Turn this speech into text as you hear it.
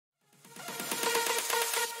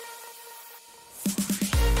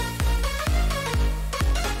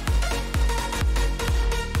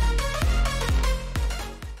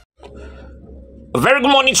Very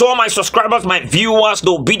good morning to all my subscribers, my viewers,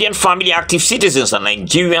 the obedient family, active citizens and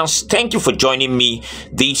Nigerians. Thank you for joining me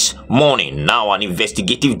this morning. Now, an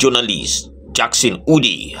investigative journalist, Jackson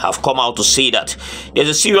Udi, have come out to say that there's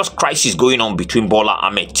a serious crisis going on between Bola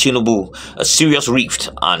Ahmed Tinubu, a serious rift,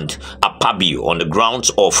 and Akpabio on the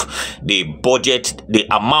grounds of the budget, the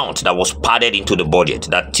amount that was padded into the budget,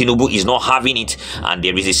 that Tinubu is not having it, and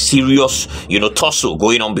there is a serious, tussle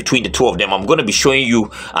going on between the two of them. I'm going to be showing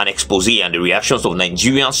you an expose and the reactions of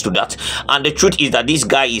Nigerians to that. And the truth is that this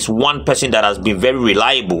guy is one person that has been very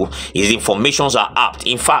reliable. His informations are apt.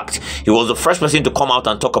 In fact, he was the first person to come out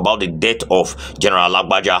and talk about the death of General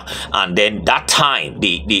Lagbaja, and then that time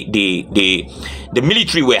the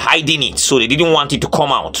military were hiding it, so they didn't want it to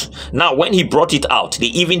come out. Now when he brought it out, they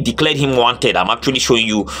even declared him wanted. I'm actually showing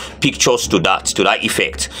you pictures to that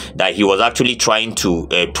effect, that he was actually trying to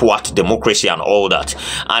thwart democracy and all that.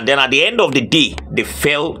 And then at the end of the day, they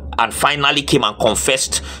fell and finally came and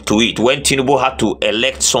confessed to it when Tinubu had to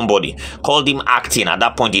elect somebody, called him acting at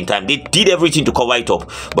that point in time. They did everything to cover it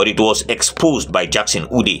up, but it was exposed by Jackson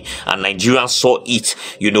Udi, and Nigerians saw it,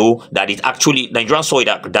 that it actually, Nigerians saw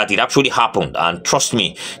it, that it actually happened, and trust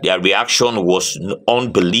me, their reaction was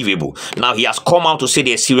unbelievable. Now he has come out to say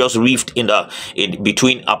there's serious rift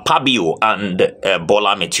between Akpabio and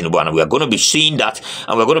Bola Ahmed Tinubu, and we are going to be seeing that,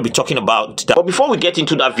 and we're going to be talking about that. But before we get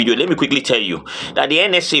into that video, let me quickly tell you that the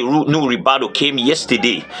NSA new Ribadu came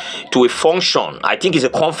yesterday to a function, I think it's a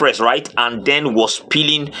conference, right, and then was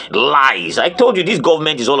spilling lies. I told you this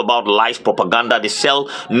government is all about lies, propaganda. They sell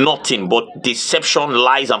nothing but deception,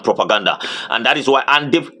 lies, and propaganda, and that is why.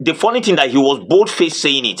 And the funny thing that he was bold-faced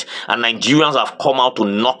saying it, and Nigerians have come out to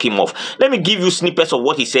knock him off. Let me give you snippets of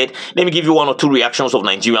what he said. Let me give you one or two reactions of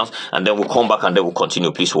Nigerians, and then we'll come back and then we'll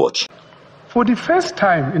continue. Please watch. For the first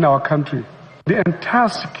time in our country, the entire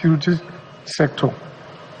security sector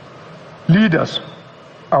leaders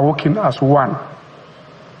are working as one.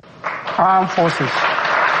 Armed forces,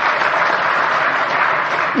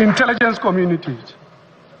 intelligence communities,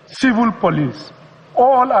 civil police,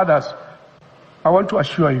 all others. I want to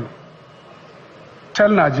assure you, tell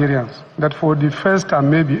Nigerians that for the first time,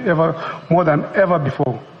 maybe ever, more than ever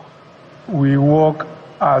before, we work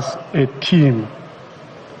as a team.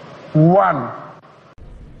 One.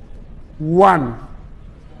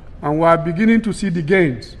 And we are beginning to see the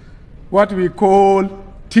gains, what we call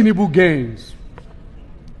Tinubu gains.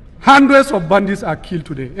 Hundreds of bandits are killed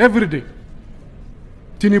today, every day.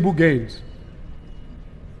 Tinubu gains.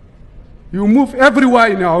 You move everywhere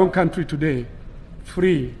in our own country today,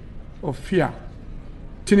 free of fear.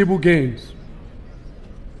 Tinubu gains.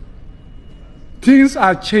 Things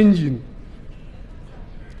are changing.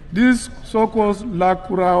 These so-called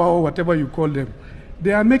Lakura or whatever you call them,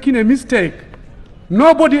 they are making a mistake.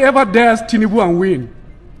 Nobody ever dares Tinubu and win.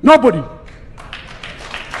 Nobody.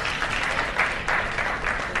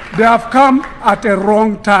 They have come at a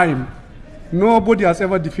wrong time. Nobody has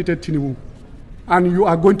ever defeated Tinubu. And you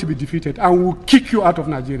are going to be defeated, and we'll kick you out of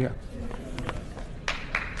Nigeria.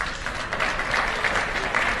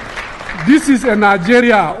 This is a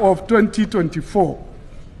Nigeria of 2024.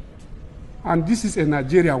 And this is a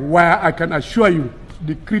Nigeria where I can assure you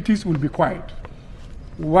the critics will be quiet.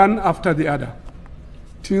 One after the other.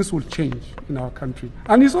 Things will change in our country.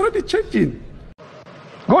 And it's already changing.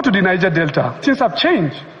 Go to the Niger Delta. Things have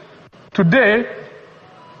changed. Today,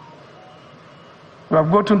 we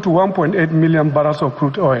have gotten to 1.8 million barrels of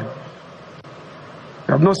crude oil.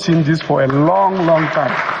 We have not seen this for a long, long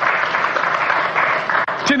time.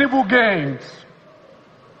 Tinubu gains.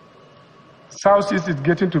 Southeast is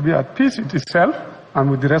getting to be at peace with itself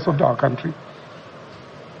and with the rest of our country.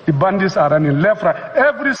 The bandits are running left, right.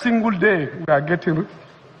 Every single day we are getting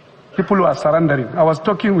people who are surrendering. I was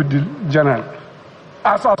talking with the general.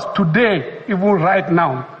 As of today, even right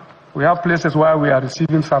now, we have places where we are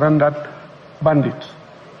receiving surrendered bandits.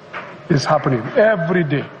 It's happening every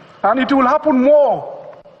day. And it will happen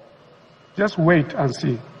more. Just wait and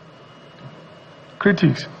see.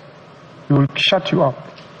 Critics, we will shut you up.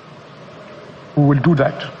 We will do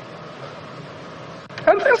that.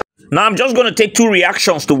 Now, I'm just going to take two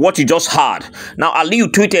reactions to what you just heard. Now, Aliyu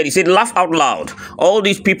tweeted, he said, laugh out loud. All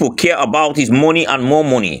these people care about is money and more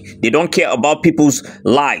money. They don't care about people's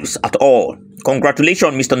lives at all.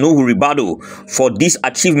 Congratulations, Mr. Nuhu Ribadu, for this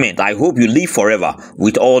achievement. I hope you live forever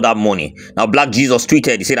with all that money. Now, Black Jesus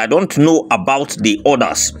tweeted, he said, I don't know about the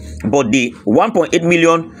others, but the 1.8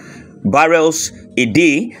 million barrels a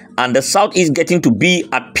day and the Southeast getting to be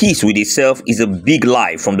at peace with itself is a big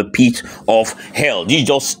lie from the pit of hell. This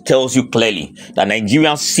just tells you clearly that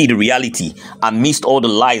Nigerians see the reality amidst all the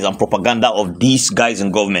lies and propaganda of these guys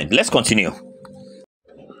in government. Let's continue.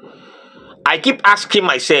 I keep asking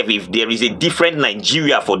myself if there is a different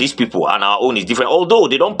Nigeria for these people and our own is different. Although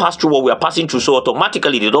they don't pass through what we are passing through, so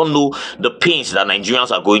automatically they don't know the pains that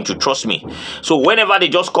Nigerians are going to, trust me. So whenever they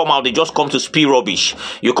just come out, they just come to spew rubbish.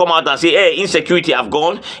 You come out and say, hey, insecurity have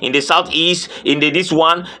gone in the southeast, in the this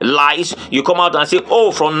one, lies. You come out and say,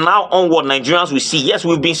 oh, from now onward, Nigerians will see. Yes,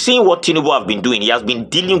 we've been seeing what Tinubu have been doing. He has been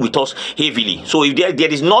dealing with us heavily. So if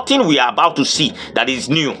there is nothing we are about to see that is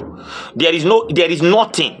new, there is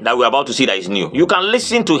nothing that we're about to see that is new. You can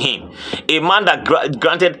listen to him, a man that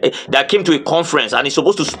that came to a conference and is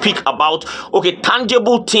supposed to speak about, okay,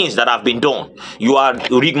 tangible things that have been done. You are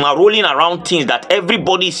rigmaroling around things that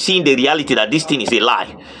everybody is seeing the reality that this thing is a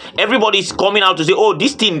lie. Everybody is coming out to say, oh,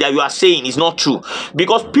 this thing that you are saying is not true,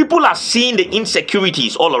 because people are seeing the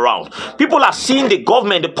insecurities all around. People are seeing the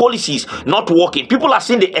government, the policies not working. People are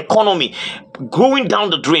seeing the economy going down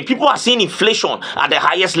the drain. People are seeing inflation at the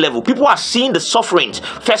highest level. People are seeing the sufferings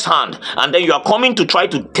firsthand, and then you are coming to try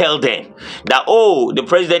to tell them that, oh, the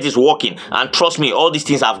president is working, and trust me, all these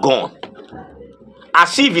things have gone.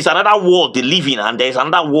 As if it's another world they live in and there's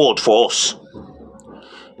another world for us.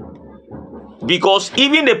 Because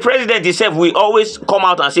even the president himself will always come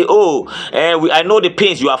out and say, oh, I know the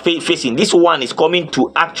pains you are facing. This one is coming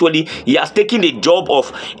to actually, he has taken the job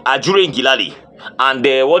of Ajure Ngilali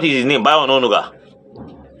and what is his name, Bayo Ononuga.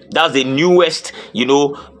 That's the newest,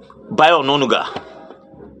 Bayo Ononuga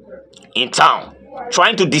in town,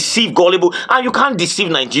 trying to deceive gullible. And you can't deceive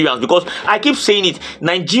Nigerians, because I keep saying it,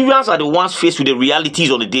 Nigerians are the ones faced with the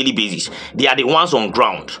realities on a daily basis. They are the ones on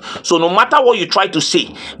ground. So no matter what you try to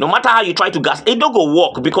say, no matter how you try to gas, it don't go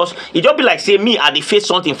work, because it don't be like, say, me at the face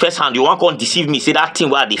something firsthand, you want to deceive me, say that thing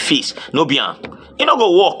where at the face, no bien. It don't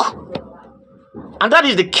go work. And that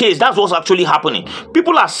is the case. That's what's actually happening.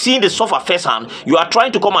 People are seeing the suffer firsthand. You are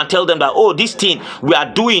trying to come and tell them that, oh, this thing we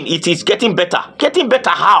are doing, it is getting better. Getting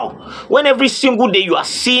better how? When every single day you are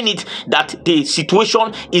seeing it, that the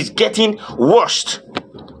situation is getting worse.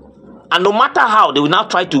 And no matter how, they will now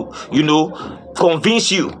try to,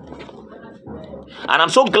 convince you. And I'm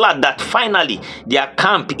so glad that finally their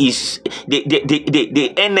camp is,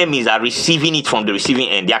 the enemies are receiving it from the receiving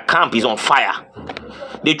end. Their camp is on fire.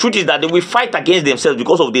 The truth is that they will fight against themselves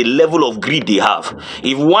because of the level of greed they have.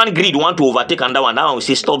 If one greed want to overtake another one, now we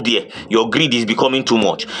say, stop there. Your greed is becoming too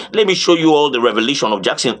much. Let me show you all the revelation of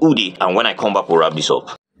Jackson Ude, and when I come back, we'll wrap this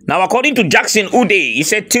up. Now, according to Jackson Ude, he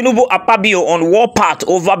said Tinubu Akpabio on war path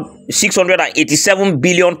over 687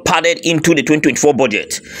 billion padded into the 2024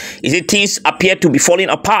 budget. He said things appear to be falling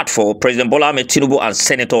apart for President Bola Ahmed Tinubu and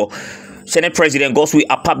Senate President Govt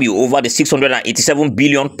Akpabio over the 687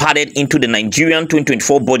 billion padded into the Nigerian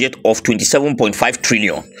 2024 budget of 27.5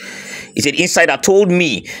 trillion. He said, insider told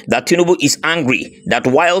me that Tinubu is angry that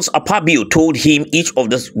whilst Akpabio told him each of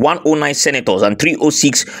the 109 senators and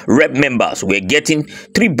 306 rep members were getting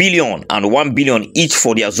 3 billion and 1 billion each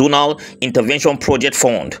for their zonal intervention project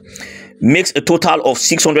fund, makes a total of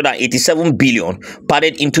 687 billion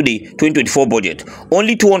padded into the 2024 budget.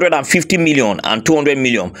 Only 250 million and 200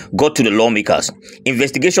 million got to the lawmakers.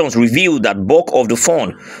 Investigations revealed that bulk of the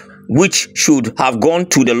fund, which should have gone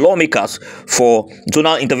to the lawmakers for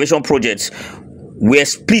zonal intervention projects, were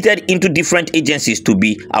splitted into different agencies to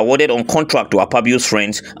be awarded on contract to Akpabio's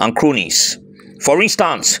friends and cronies. For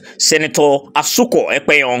instance, Senator Asuko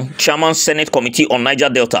Ekpeyong, Chairman Senate Committee on Niger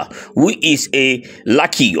Delta, who is a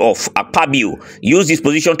lackey of Akpabio, used his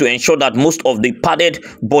position to ensure that most of the padded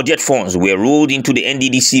budget funds were rolled into the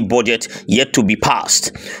NDDC budget yet to be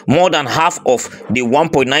passed. More than half of the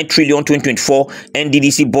 1.9 trillion 2024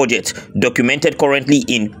 NDDC budget documented currently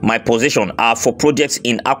in my possession are for projects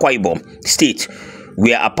in Akwa Ibom State,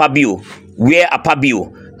 where Akpabio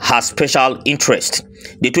has special interest.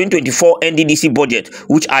 The 2024 NDDC budget,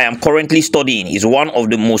 which I am currently studying, is one of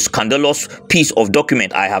the most scandalous piece of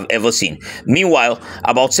document I have ever seen. Meanwhile,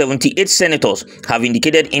 about 78 senators have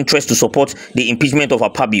indicated interest to support the impeachment of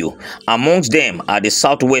Akpabio. Amongst them are the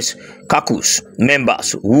Southwest Caucus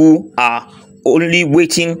members, who are only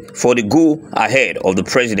waiting for the go-ahead of the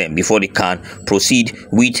president before they can proceed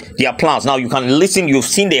with their plans. Now, you can listen. You've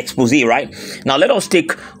seen the expose, right? Now, let us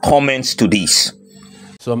take comments to this.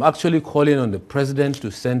 So I'm actually calling on the president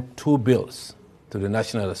to send 2 bills to the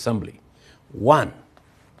National Assembly. One,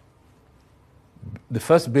 the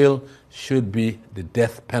first bill should be the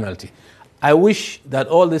death penalty. I wish that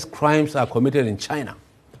all these crimes are committed in China.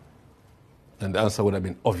 And the answer would have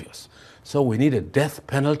been obvious. So we need a death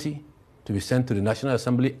penalty to be sent to the National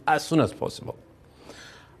Assembly as soon as possible.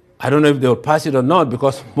 I don't know if they will pass it or not,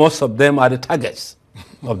 because most of them are the targets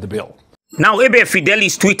of the bill. Now, ABF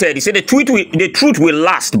Fidelis tweeted, he said, the truth will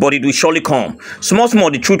last, but it will surely come. Small,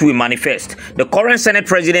 the truth will manifest. The current Senate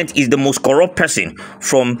president is the most corrupt person,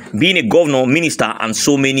 from being a governor, minister, and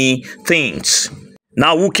so many things.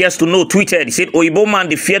 Now, who cares to know? Tweeted, he said, Oyibo man,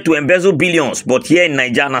 they fear to embezzle billions, but here in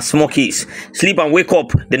Nigeria, na small case. Sleep and wake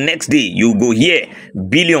up the next day, you go hear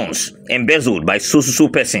billions embezzled by so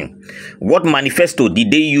person. What manifesto did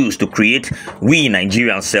they use to create we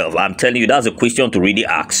Nigerian self? I'm telling you, that's a question to really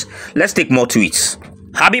ask. Let's take more tweets.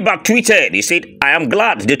 Habibak tweeted, he said, I am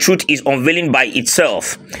glad the truth is unveiling by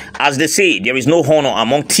itself. As they say, there is no honor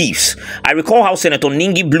among thieves. I recall how Senator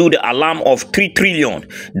Ningi blew the alarm of 3 trillion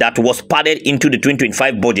that was padded into the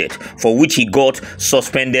 2025 budget, for which he got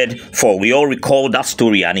suspended for. We all recall that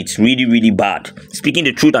story, and it's really, really bad. Speaking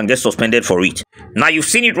the truth and get suspended for it. Now, you've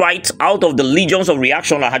seen it, right? Out of the legions of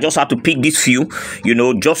reaction, I just had to pick this few,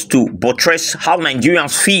 just to buttress how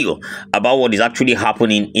Nigerians feel about what is actually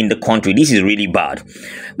happening in the country. This is really bad.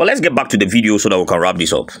 But let's get back to the video so that we can wrap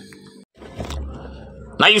this up.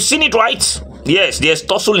 Now, you've seen it, right? Yes, there's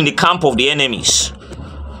tussle in the camp of the enemies.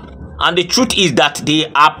 And the truth is that they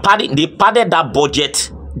padded that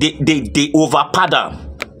budget. They over-padded.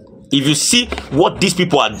 If you see what these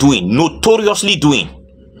people are doing, notoriously doing,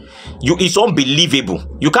 it's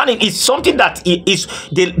unbelievable. You can't. It's something that is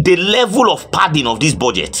the level of padding of this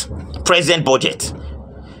budget, present budget.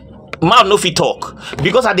 Man, no fit talk,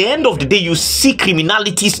 because at the end of the day, you see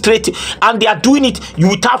criminality straight, and they are doing it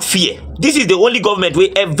without fear. This is the only government where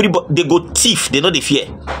everybody, they go thief, they know they fear,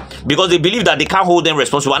 because they believe that they can't hold them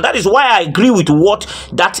responsible. And that is why I agree with what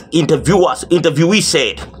that interviewee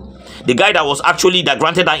said. The guy that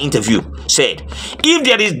granted that interview said, if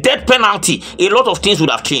there is death penalty, a lot of things would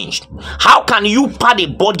have changed. How can you pad a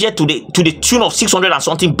budget to the tune of 600 and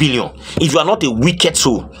something billion if you are not a wicked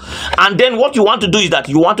soul? And then what you want to do is that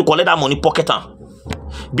you want to collect that money, pocket them,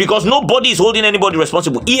 because nobody is holding anybody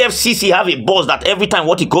responsible. E.t.c. have a boss that every time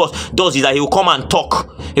what he does is that he will come and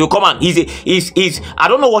talk. He will come and I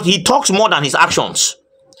don't know what he talks more than his actions.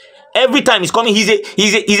 Every time he's coming, he's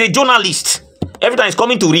a journalist. Every time it's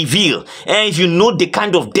coming to reveal, and if you know the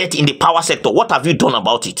kind of debt in the power sector, what have you done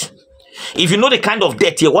about it? If you know the kind of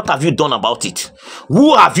debt here, what have you done about it?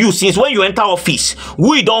 Who have you, since when you enter office,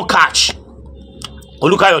 who you don't catch?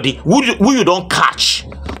 Olukayode, who you don't catch?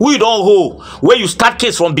 Who you don't hold? Where you start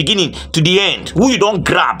case from beginning to the end? Who you don't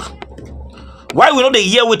grab? Why we know the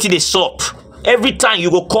year waiting they stop? Every time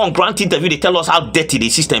you go come grant interview, they tell us how dirty the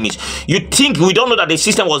system is. You think we don't know that the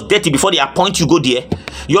system was dirty before they appoint you go there?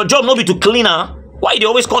 Your job not be to clean her. Why they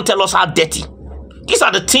always can't tell us how dirty? These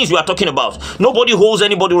are the things we are talking about. Nobody holds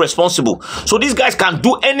anybody responsible. So these guys can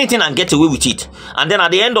do anything and get away with it. And then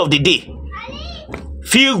at the end of the day,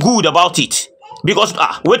 feel good about it. Because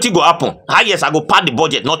waiting go happen. Yes, I go pad the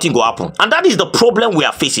budget, nothing go happen. And that is the problem we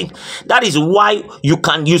are facing. That is why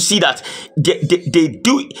you see that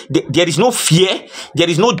there is no fear, there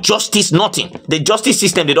is no justice, nothing. The justice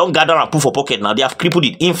system, they don't gather and put for pocket now. They have crippled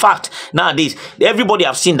it. In fact, nowadays, everybody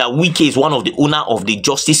have seen that Wike is one of the owner of the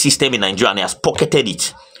justice system in Nigeria, and he has pocketed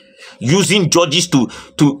it, using judges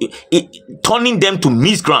turning them to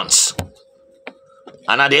miscreants.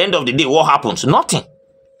 And at the end of the day, what happens? Nothing.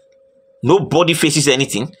 Nobody faces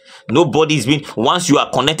anything. Nobody is being. Once you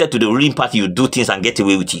are connected to the ruling party, you do things and get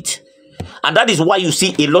away with it. And that is why you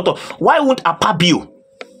see a lot of. Why won't Apabio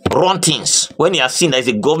run things when he has seen there is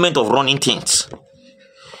a government of running things?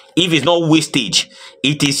 If it's not wastage,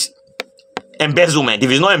 it is embezzlement.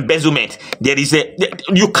 If it's not embezzlement, there is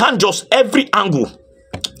you can't just every angle.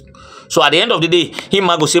 So at the end of the day, he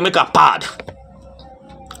might go say make a pad,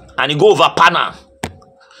 and he go over panel.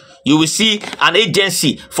 You will see an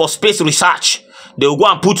agency for space research. They will go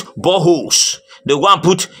and put boreholes. They will go and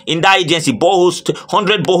put in that agency boreholes,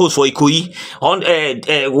 100 boreholes for Ikoyi,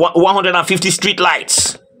 150 street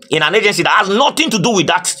lights in an agency that has nothing to do with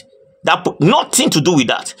that. Nothing to do with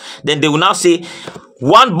that. Then they will now say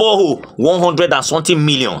one borehole, 100 and something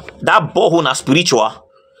million. That borehole is spiritual.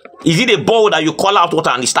 Is it a borehole that you call out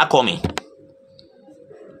water and it start coming?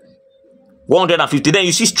 150. Then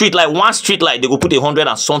you see street light, one street light, they go put 100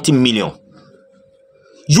 and something million.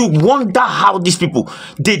 You wonder how these people,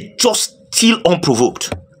 they just steal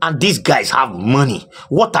unprovoked. And these guys have money.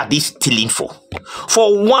 What are they stealing for?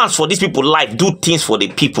 For once, for these people life, do things for the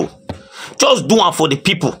people. Just do one for the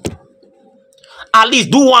people. At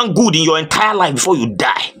least do one good in your entire life before you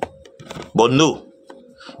die. But no.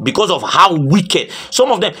 Because of how wicked.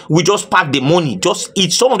 Some of them, we just pack the money, just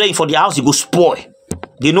eat. Some of them for the house, they go spoil.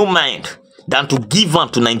 They no mind than to give them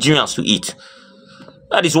to Nigerians to eat.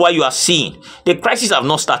 That is why you are seeing the crisis have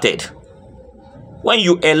not started. When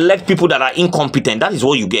you elect people that are incompetent, that is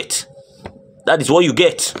what you get. That is what you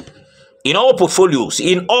get. in all portfolios,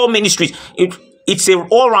 in all ministries. It's a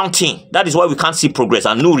all-round thing. That is why we can't see progress.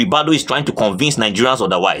 And no, Ribadu is trying to convince Nigerians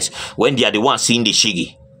otherwise when they are the ones seeing the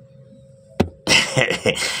shiggy.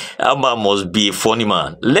 That man must be a funny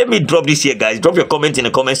man. Let me drop this here, guys. Drop your comment in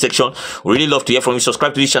the comment section. Really love to hear from you.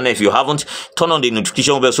 Subscribe to this channel if you haven't. Turn on the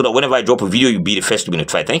notification bell so that whenever I drop a video, you'll be the first to be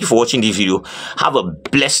notified. Thank you for watching this video. Have a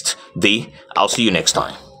blessed day. I'll see you next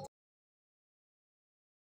time.